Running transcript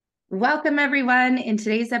Welcome, everyone. In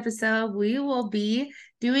today's episode, we will be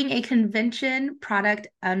doing a convention product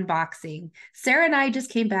unboxing. Sarah and I just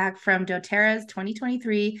came back from doterra's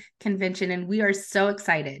 2023 convention, and we are so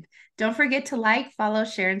excited. Don't forget to like, follow,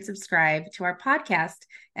 share, and subscribe to our podcast.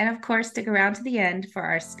 And of course, stick around to the end for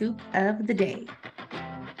our scoop of the day.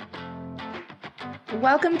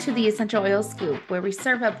 Welcome to the Essential Oil Scoop, where we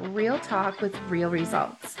serve up real talk with real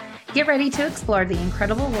results. Get ready to explore the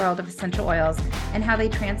incredible world of essential oils and how they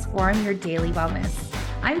transform your daily wellness.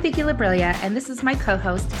 I'm Vicki Labrilia, and this is my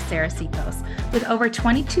co-host, Sarah Sikos. With over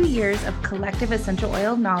 22 years of collective essential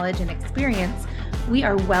oil knowledge and experience, we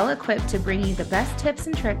are well equipped to bring you the best tips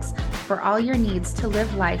and tricks for all your needs to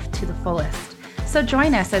live life to the fullest. So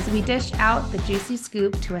join us as we dish out the juicy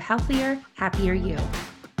scoop to a healthier, happier you.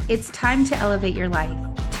 It's time to elevate your life.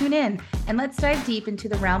 Tune in and let's dive deep into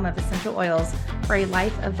the realm of essential oils for a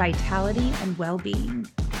life of vitality and well-being.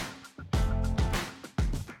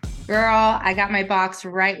 Girl, I got my box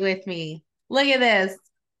right with me. Look at this.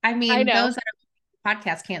 I mean, those that are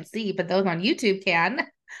podcast can't see, but those on YouTube can.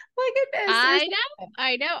 Look at this.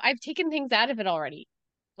 I know. I've taken things out of it already.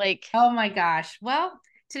 Oh my gosh. Well,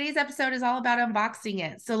 today's episode is all about unboxing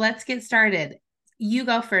it. So let's get started. You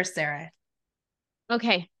go first, Sarah.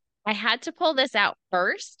 Okay. I had to pull this out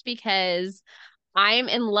first because I am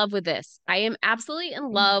in love with this. I am absolutely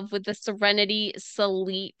in love with the Serenity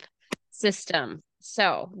Sleep system.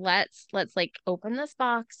 So let's like open this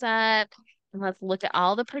box up and let's look at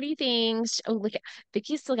all the pretty things. Oh, look at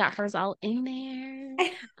Vicky still got hers all in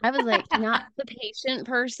there. I was like not the patient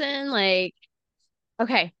person.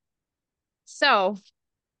 Okay. So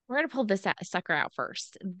we're going to pull this sucker out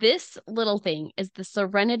first. This little thing is the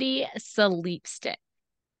Serenity Sleep Stick.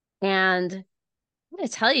 And I'm going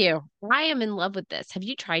to tell you, I am in love with this. Have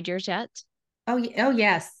you tried yours yet? Oh,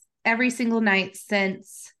 yes. Every single night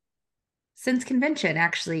since convention,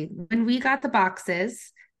 actually. When we got the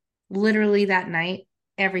boxes, literally that night,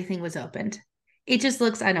 everything was opened. It just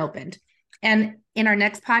looks unopened. And in our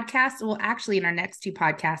next podcast, well, actually, in our next two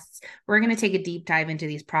podcasts, we're going to take a deep dive into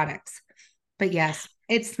these products. But yes,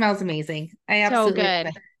 it smells amazing. I So absolutely love good.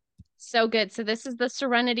 it. So good. So this is the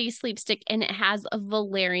Serenity Sleep Stick and it has a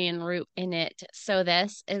valerian root in it. So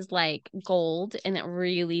this is like gold and it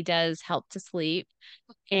really does help to sleep.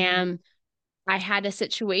 And I had a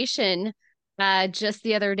situation just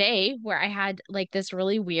the other day where I had like this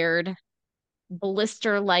really weird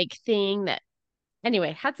blister like thing that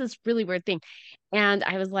anyway, had this really weird thing. And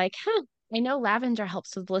I was like, I know lavender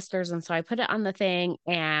helps with blisters. And so I put it on the thing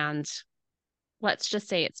and let's just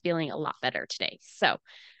say it's feeling a lot better today. So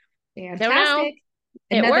don't know. Fantastic.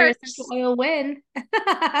 It Another essential works. oil win.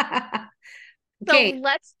 So Okay.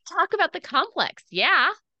 let's talk about the complex.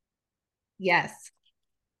 Yeah. Yes.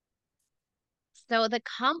 So the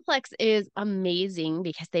complex is amazing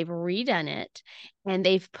because they've redone it and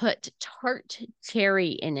they've put tart cherry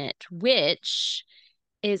in it, which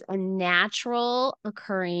is a natural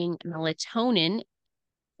occurring melatonin.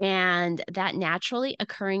 And that naturally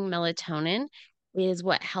occurring melatonin is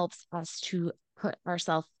what helps us to put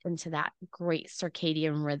ourselves into that great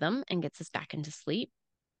circadian rhythm and gets us back into sleep.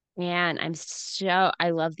 And I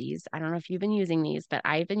love these. I don't know if you've been using these, but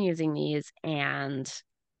I've been using these and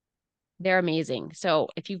they're amazing. So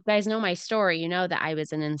if you guys know my story, you know that I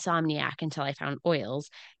was an insomniac until I found oils.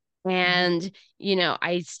 And,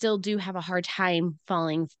 I still do have a hard time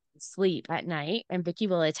falling asleep at night. And Vicky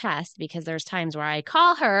will attest because there's times where I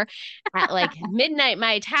call her at like midnight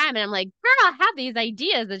my time and I'm like, girl, I have these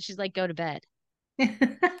ideas. And she's like, go to bed.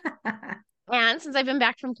 And since I've been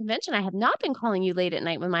back from convention, I have not been calling you late at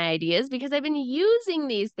night with my ideas because I've been using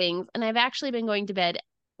these things and I've actually been going to bed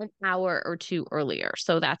an hour or two earlier.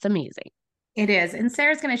 So that's amazing. It is. And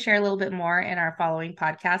Sarah's going to share a little bit more in our following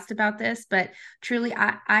podcast about this, but truly,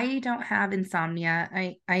 I don't have insomnia.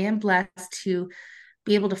 I am blessed to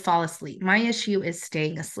be able to fall asleep. My issue is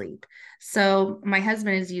staying asleep. So my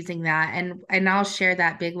husband is using that, and I'll share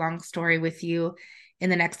that big long story with you in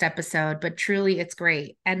the next episode, but truly it's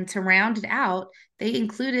great. And to round it out, they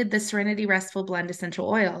included the Serenity Restful Blend Essential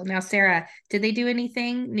Oil. Now, Sarah, did they do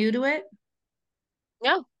anything new to it?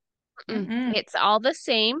 No, Mm-mm. it's all the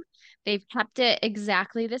same. They've kept it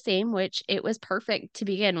exactly the same, which it was perfect to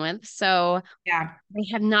begin with. So Yeah. they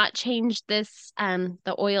have not changed the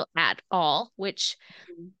oil at all, which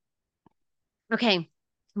okay,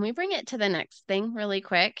 can we bring it to the next thing really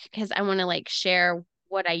quick? Because I want to like share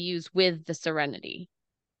what I use with the Serenity.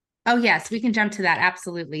 Oh, yes, we can jump to that.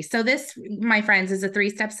 Absolutely. So, this, my friends, is a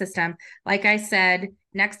three-step system. Like I said,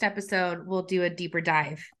 next episode, we'll do a deeper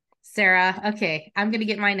dive. Sarah, okay, I'm going to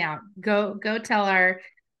get mine out. Go tell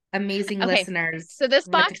amazing Okay. listeners So this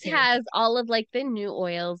what to box pay has attention. all of like the new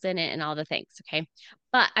oils in it and all the things. Okay.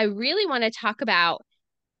 But I really want to talk about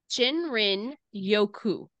Shinrin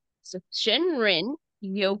Yoku. So Shinrin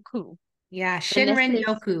Yoku. Yeah, And Shinrin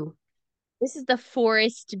Yoku. this is the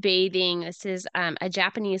forest bathing. This is a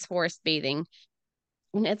Japanese forest bathing.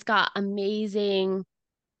 And it's got amazing,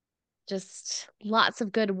 just lots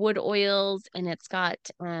of good wood oils, and it's got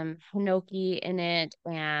hinoki in it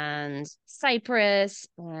and cypress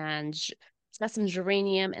and it's got some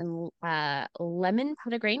geranium and lemon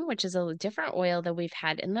petitgrain, which is a different oil that we've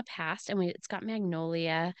had in the past, and it's got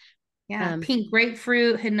magnolia. Yeah, Um, pink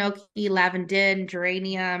grapefruit, hinoki, lavender,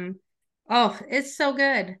 geranium. Oh, it's so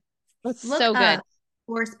good. it's Look so good. up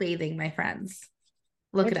horse bathing, my friends.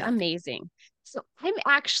 Look it It's up. amazing. So I've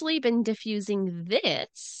actually been diffusing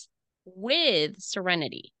this with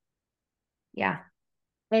Serenity, Yeah.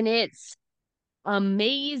 and it's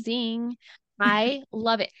amazing. I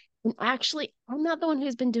love it. And actually, I'm not the one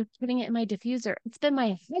who's been putting it in my diffuser. It's been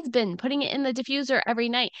my husband putting it in the diffuser every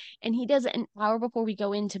night. And he does it an hour before we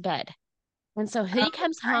go into bed. And so he Oh,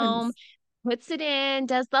 comes home, nice. puts it in,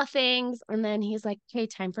 does the things, and then he's like, okay,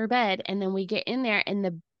 time for bed. And then we get in there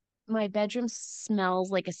and my bedroom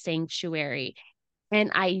smells like a sanctuary.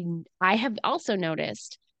 And I have also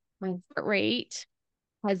noticed my heart rate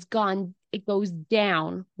it goes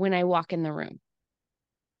down when I walk in the room.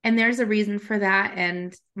 And there's a reason for that.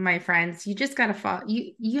 And my friends, you just gotta follow.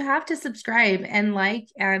 You have to subscribe and like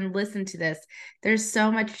and listen to this. There's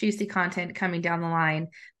so much juicy content coming down the line.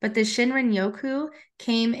 But the Shinrin Yoku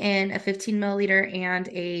came in a 15 milliliter and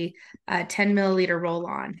a 10 milliliter roll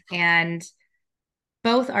on, and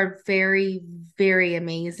both are very, very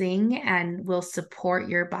amazing and will support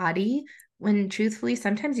your body. When truthfully,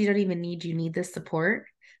 sometimes you need this support,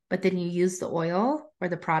 but then you use the oil or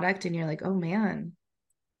the product, and you're like, oh man,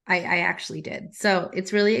 I actually did. So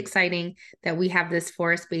it's really exciting that we have this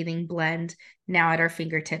forest bathing blend now at our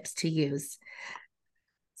fingertips to use.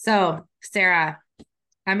 So, Sarah,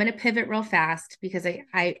 I'm going to pivot real fast because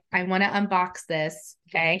I want to unbox this.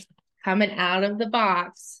 Okay. Coming out of the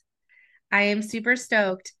box, I am super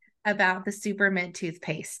stoked about the Super Mint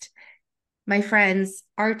toothpaste. My friends,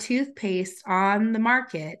 our toothpaste on the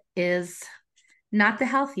market is not the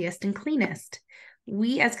healthiest and cleanest.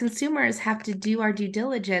 We as consumers have to do our due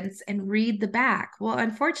diligence and read the back. Well,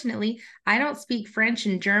 unfortunately, I don't speak French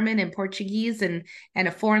and German and Portuguese and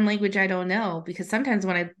a foreign language I don't know, because sometimes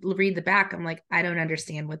when I read the back, I'm like, I don't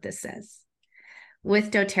understand what this says.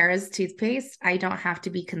 With doTERRA's toothpaste, I don't have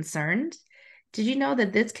to be concerned. Did you know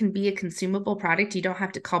that this can be a consumable product? You don't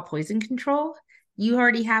have to call poison control. You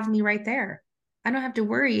already have me right there. I don't have to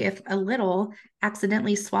worry if a little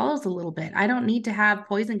accidentally swallows a little bit. I don't need to have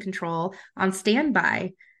poison control on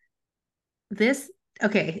standby. This,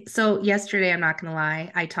 okay, so yesterday, I'm not going to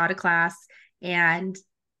lie, I taught a class and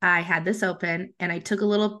I had this open and I took a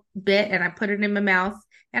little bit and I put it in my mouth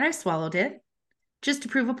and I swallowed it just to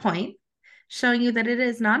prove a point, showing you that it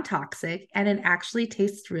is non toxic and it actually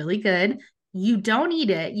tastes really good. You don't eat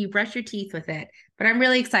it, you brush your teeth with it. But I'm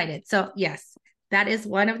really excited. So, yes, that is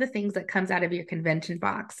one of the things that comes out of your convention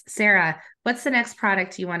box. Sarah, what's the next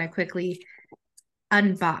product you want to quickly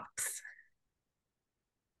unbox?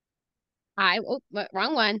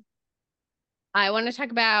 Wrong one. I want to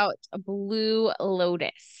talk about a Blue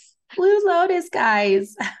Lotus. Blue Lotus,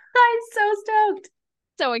 guys. I'm so stoked.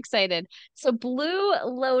 So excited. So Blue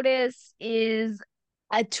Lotus is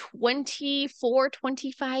a 24,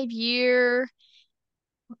 25 year,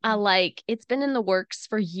 like it's been in the works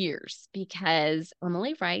for years because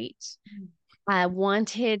Emily Wright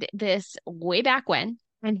wanted this way back when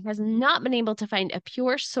and has not been able to find a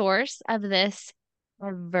pure source of this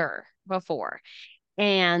ever before.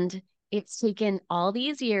 And it's taken all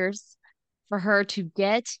these years for her to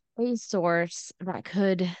get a source that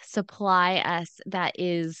could supply us that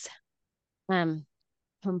is um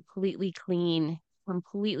completely clean,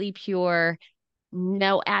 completely pure,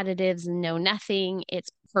 no additives, no nothing. It's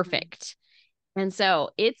perfect. And so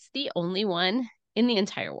it's the only one in the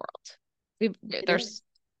entire world. It is. There's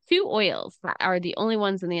two oils that are the only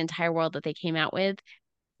ones in the entire world that they came out with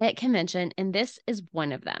at convention, and this is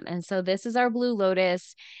one of them. And so this is our Blue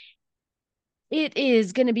Lotus. It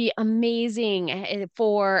is going to be amazing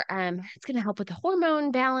for it's going to help with the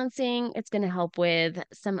hormone balancing. It's going to help with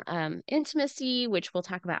some intimacy, which we'll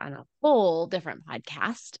talk about on a whole different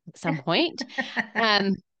podcast at some point.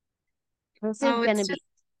 Um this is Oh, going to it's be just,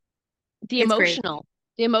 the it's great. emotional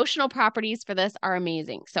the emotional properties for this are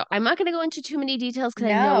amazing. So I'm not going to go into too many details because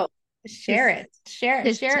I know No. Share it. Share to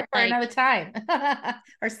it for like another time.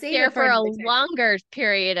 Or save share it for for a another time. longer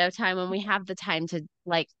period of time when we have the time to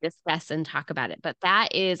like discuss and talk about it. But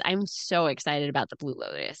I'm so excited about the Blue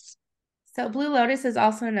Lotus. So blue lotus is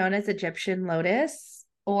also known as Egyptian lotus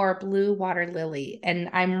or blue water lily. And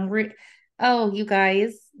oh, you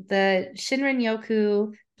guys, the Shinrin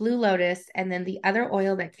Yoku blue lotus, and then the other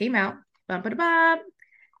oil that came out. Bum, ba, bum.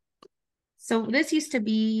 So this used to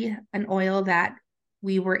be an oil that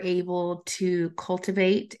we were able to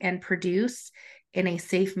cultivate and produce in a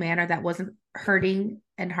safe manner that wasn't hurting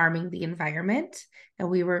and harming the environment, and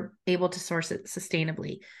we were able to source it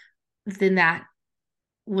sustainably. Then that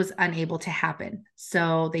was unable to happen.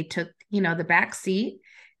 So they took, the back seat.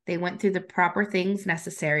 They went through the proper things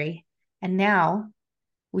necessary. And now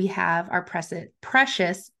we have our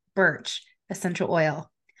precious birch essential oil.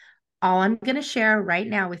 All I'm going to share right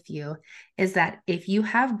now with you is that if you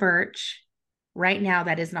have birch right now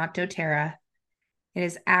that is not doTERRA, it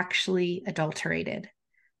is actually adulterated.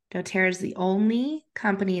 doTERRA is the only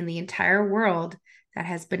company in the entire world that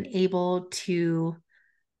has been able to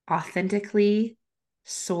authentically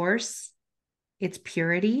source its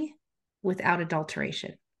purity without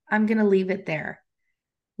adulteration. I'm going to leave it there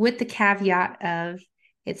with the caveat of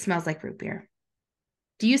it smells like root beer.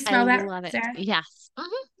 Do you I smell that, love it. Sarah? Yes.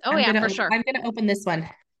 Oh yeah, for sure. I'm gonna open this one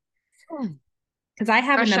Mm, because I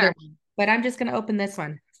have for another sure. one, but I'm just gonna open this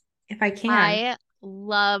one if I can. I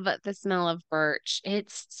love the smell of birch.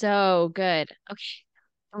 It's so good. Okay.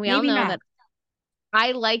 And we all Maybe know not. that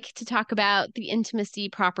I like to talk about the intimacy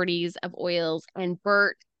properties of oils, and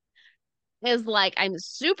birch is like, I'm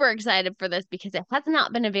super excited for this because it has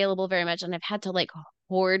not been available very much, and I've had to like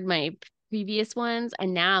hoard my previous ones.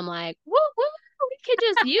 And now I'm like, woo, woo, we could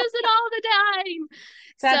just use it all the time.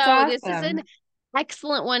 That's So this is an awesome.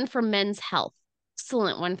 excellent one for men's health.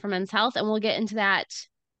 Excellent one for men's health. And we'll get into that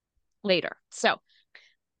later. So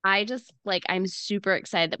I'm super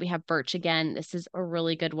excited that we have birch again. This is a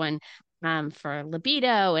really good one for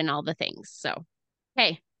libido and all the things. So,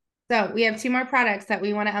 hey, So we have two more products that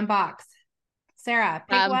we want to unbox. Sarah,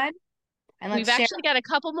 pick um, one and we've let's share. actually got a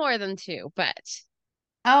couple more than two, but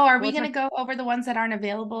Oh, are we we'll going talk. to go over the ones that aren't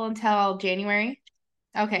available until January?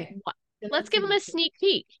 Okay. Then Let's let's give do them a this. sneak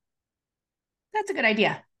peek. That's a good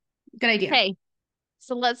idea. Good idea. Hey,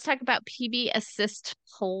 so let's talk about PB Assist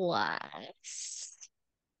Plus.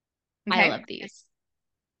 I Okay. love these.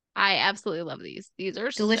 I absolutely love these. These are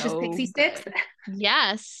Delicious so pixie sticks. good.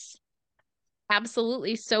 Yes,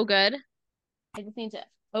 absolutely so good. I just need to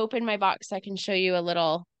open my box so I can show you a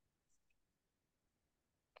little,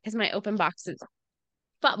 because my open box is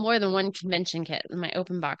bought more than one convention kit, and my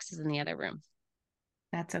open box is in the other room.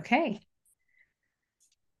 That's okay.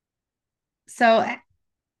 So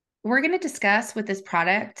we're going to discuss with this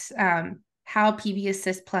product how PB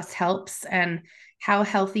Assist Plus helps and how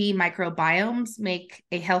healthy microbiomes make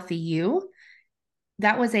a healthy you.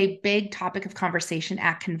 That was a big topic of conversation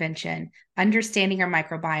at convention, understanding our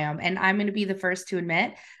microbiome. And I'm going to be the first to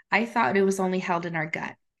admit, I thought it was only held in our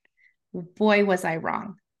gut. Boy, was I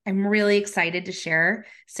wrong. I'm really excited to share.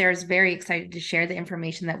 Sarah's very excited to share the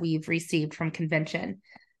information that we've received from convention.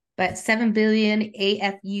 But 7 billion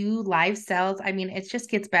AFU live cells, I mean, it just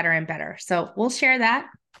gets better and better. So we'll share that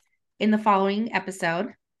in the following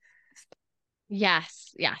episode.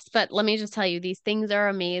 Yes, yes. But let me just tell you, these things are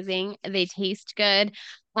amazing. They taste good.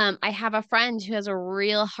 I have a friend who has a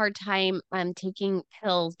real hard time taking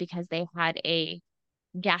pills because they had a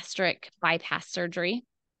gastric bypass surgery.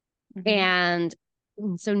 Mm-hmm. And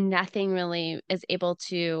so nothing really is able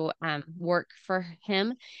to work for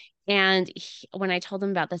him. And when I told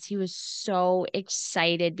him about this, he was so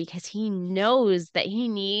excited because he knows that he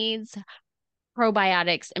needs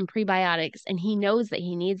probiotics and prebiotics, and he knows that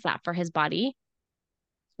he needs that for his body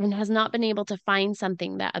and has not been able to find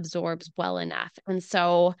something that absorbs well enough. And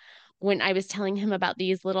so when I was telling him about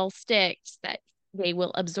these little sticks that they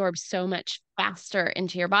will absorb so much faster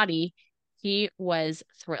into your body, he was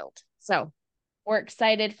thrilled. So we're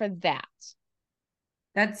excited for that.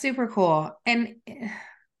 That's super cool. And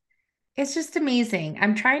it's just amazing.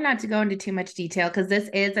 I'm trying not to go into too much detail because this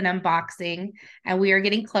is an unboxing and we are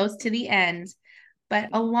getting close to the end. But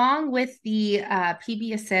along with the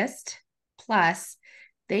PB Assist Plus,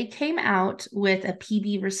 they came out with a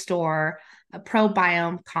PB Restore, a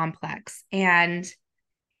probiome complex. And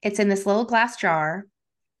it's in this little glass jar,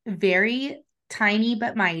 very tiny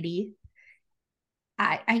but mighty.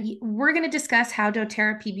 We're going to discuss how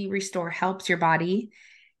doTERRA PB Restore helps your body,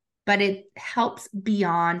 but it helps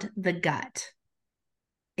beyond the gut.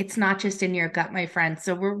 It's not just in your gut, my friend.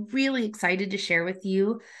 So we're really excited to share with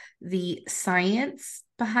you the science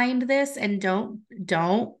behind this, and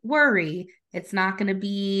don't worry, it's not going to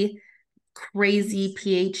be crazy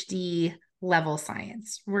PhD level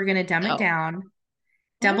science. We're going to dumb it Oh, down. I don't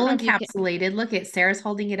Double know if you can. encapsulated. Look at Sarah's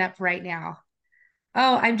holding it up right now.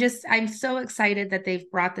 Oh, I'm so excited that they've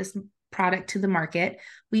brought this product to the market.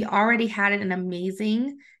 We already had an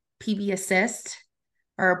amazing PB Assist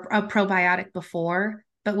or a probiotic before,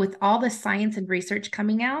 but with all the science and research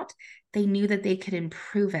coming out, they knew that they could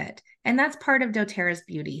improve it. And that's part of doTERRA's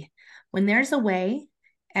beauty. When there's a way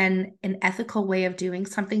and an ethical way of doing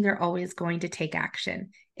something, they're always going to take action.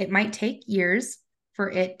 It might take years for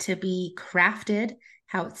it to be crafted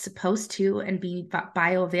how it's supposed to and be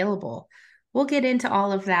bioavailable. We'll get into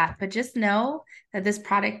all of that, but just know that this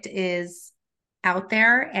product is out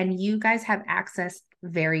there and you guys have access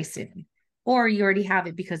very soon. Or you already have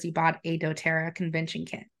it because you bought a doTERRA convention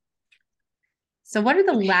kit. So, what are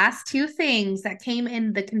the last two things that came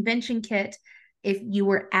in the convention kit if you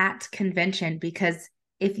were at convention? Because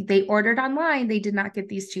if they ordered online, they did not get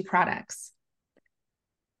these two products.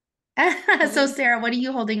 So, Sarah, what are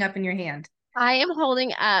you holding up in your hand? I am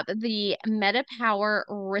holding up the MetaPower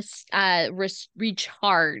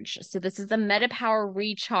Recharge. So this is the MetaPower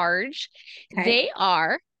Recharge. Okay. They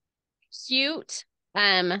are cute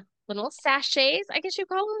little sachets, I guess you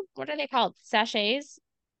call them. What are they called? Sachets?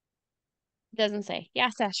 Doesn't say. Yeah,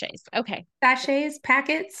 sachets. Okay. Sachets,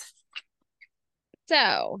 packets.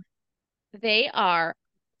 So they're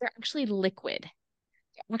actually liquid.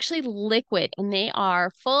 They're actually liquid and they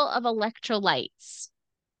are full of electrolytes,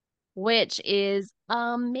 which is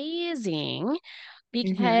amazing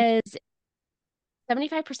Mm-hmm. because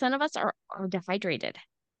 75% of us are dehydrated.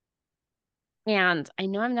 And I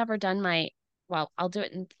know I've never done well, I'll do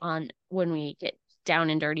it on when we get down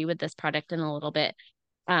and dirty with this product in a little bit,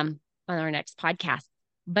 on our next podcast.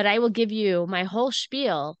 But I will give you my whole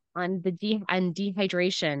spiel on on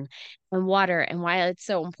dehydration and water and why it's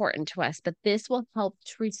so important to us. But this will help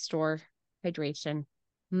to restore hydration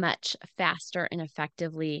much faster and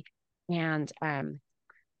effectively. And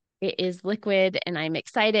it is liquid, and I'm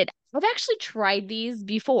excited. I've actually tried these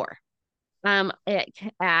before.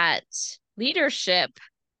 At leadership,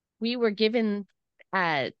 we were given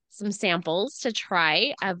some samples to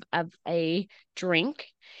try of a drink.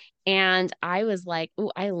 And I was like,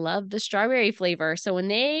 "Ooh, I love the strawberry flavor." So when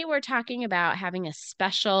they were talking about having a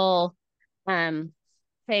special um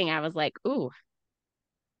thing, I was like, "Ooh,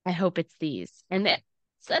 I hope it's these." And I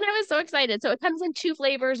was so excited. So it comes in two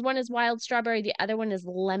flavors. One is wild strawberry, the other one is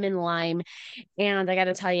lemon lime. And I got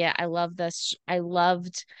to tell you, I love this. I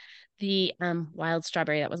loved the wild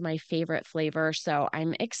strawberry. That was my favorite flavor. So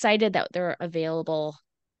I'm excited that they're available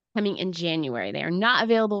coming in January. They are not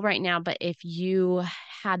available right now, but if you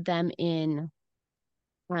had them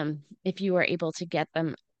if you were able to get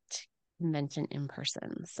them to convention in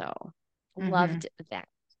person. So Mm-hmm. loved that.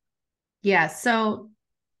 Yeah. So,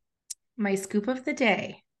 my scoop of the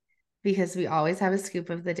day, because we always have a scoop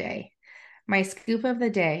of the day. My scoop of the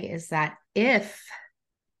day is that if,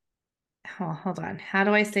 oh, hold on, how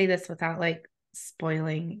do I say this without like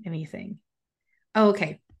spoiling anything? Oh,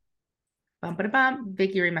 okay. Bum, ba, bum.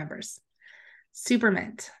 Vicky remembers. Super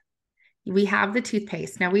Mint. We have the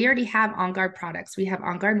toothpaste. Now, we already have On Guard products. We have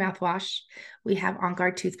On Guard mouthwash. We have On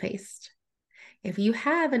Guard toothpaste. If you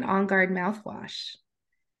have an On Guard mouthwash,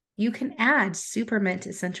 you can add Super Mint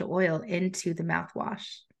essential oil into the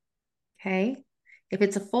mouthwash. Okay. If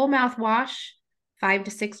it's a full mouthwash, 5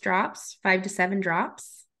 to 6 drops, 5 to 7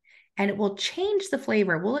 drops, and it will change the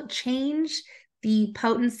flavor. Will it change the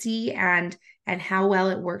potency and how well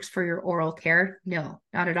it works for your oral care? No,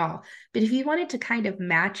 not at all. But if you wanted to kind of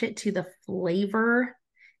match it to the flavor,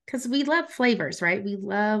 because we love flavors, right? We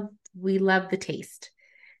love the taste.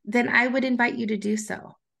 Then I would invite you to do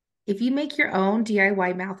so. If you make your own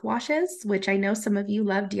DIY mouthwashes, which I know some of you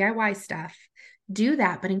love DIY stuff, do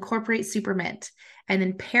that, but incorporate super mint and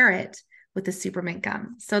then pair it with the super mint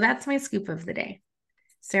gum. So that's my scoop of the day.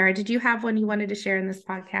 Sarah, did you have one you wanted to share in this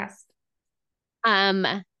podcast?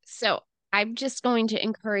 So I'm just going to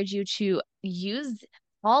encourage you to use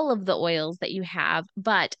all of the oils that you have,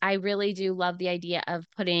 but I really do love the idea of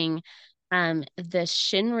putting the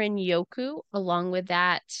Shinrin Yoku along with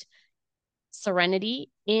that Serenity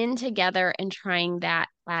in together and trying that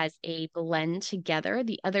as a blend together.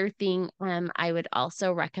 The other thing I would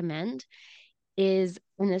also recommend is,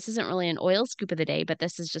 and this isn't really an oil scoop of the day, but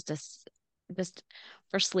this is just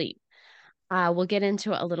for sleep. We'll get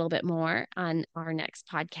into it a little bit more on our next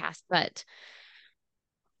podcast, but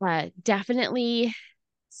definitely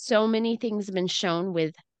so many things have been shown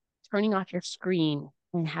with turning off your screen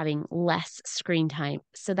and having less screen time.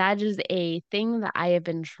 So that is a thing that I have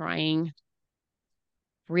been trying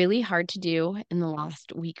really hard to do in the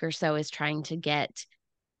last week or so is trying to get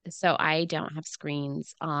so I don't have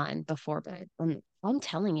screens on before bed. And I'm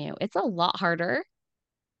telling you, it's a lot harder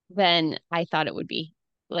than I thought it would be.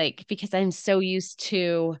 Like, because I'm so used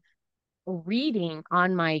to reading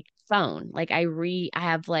on my phone. Like I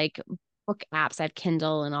have like book apps, I have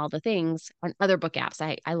Kindle and all the things and other book apps.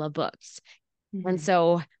 I love books. And Mhm.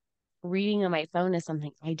 so reading on my phone is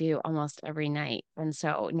something I do almost every night. And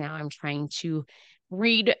so now I'm trying to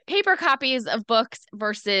read paper copies of books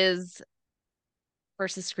versus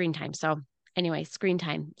screen time. So anyway, screen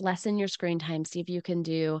time, lessen your screen time. See if you can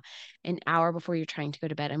do an hour before you're trying to go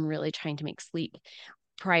to bed. I'm really trying to make sleep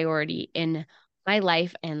priority in my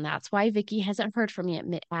life. And that's why Vicky hasn't heard from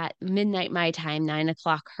me at midnight my time, 9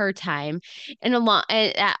 o'clock her time, and a lot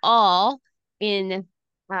at all in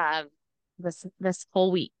uh, this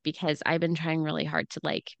whole week because I've been trying really hard to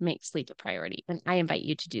like make sleep a priority. And I invite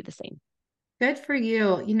you to do the same. Good for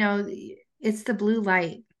you. It's the blue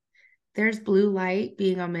light. There's blue light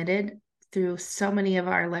being emitted through so many of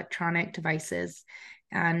our electronic devices.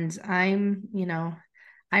 And I'm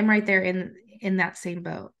right there in that same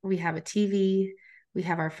boat. We have a TV, we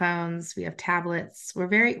have our phones, we have tablets. We're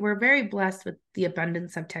very blessed with the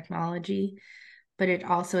abundance of technology, but it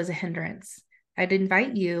also is a hindrance. I'd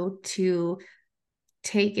invite you to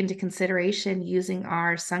take into consideration using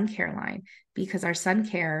our sun care line because our sun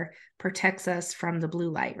care protects us from the blue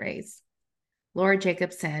light rays. Laura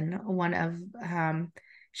Jacobson,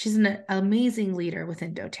 she's an amazing leader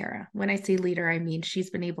within doTERRA. When I say leader, I mean she's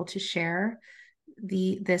been able to share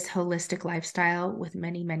this holistic lifestyle with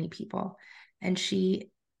many, many people. And she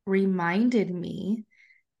reminded me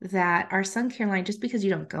that our sun care line, just because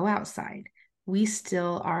you don't go outside, we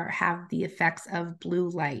still have the effects of blue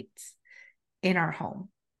lights in our home.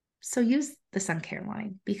 So use the sun care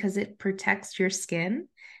line because it protects your skin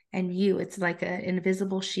and it's like an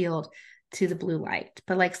invisible shield to the blue light.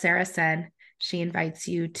 But like Sarah said, she invites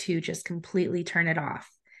you to just completely turn it off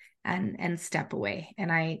and step away.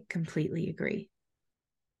 And I completely agree.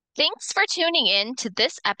 Thanks for tuning in to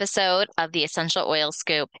this episode of the Essential Oil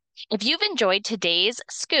Scoop. If you've enjoyed today's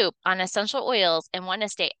scoop on essential oils and want to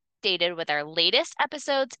stay updated with our latest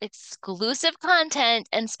episodes, exclusive content,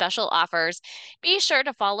 and special offers, be sure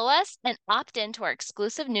to follow us and opt into our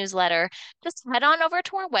exclusive newsletter. Just head on over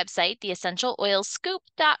to our website,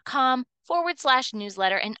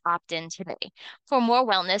 theessentialoilscoop.com/newsletter, and opt in today. For more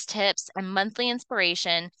wellness tips and monthly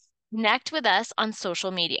inspiration, connect with us on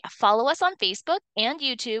social media. Follow us on Facebook and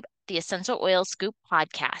YouTube, the Essential Oil Scoop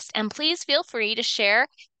podcast. And please feel free to share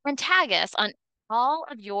and tag us on all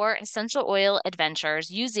of your essential oil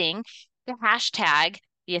adventures using the hashtag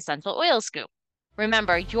the Essential Oil Scoop.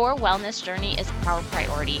 Remember, your wellness journey is our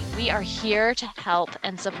priority. We are here to help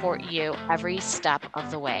and support you every step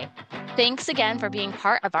of the way. Thanks again for being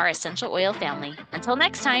part of our essential oil family. Until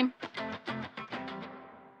next time.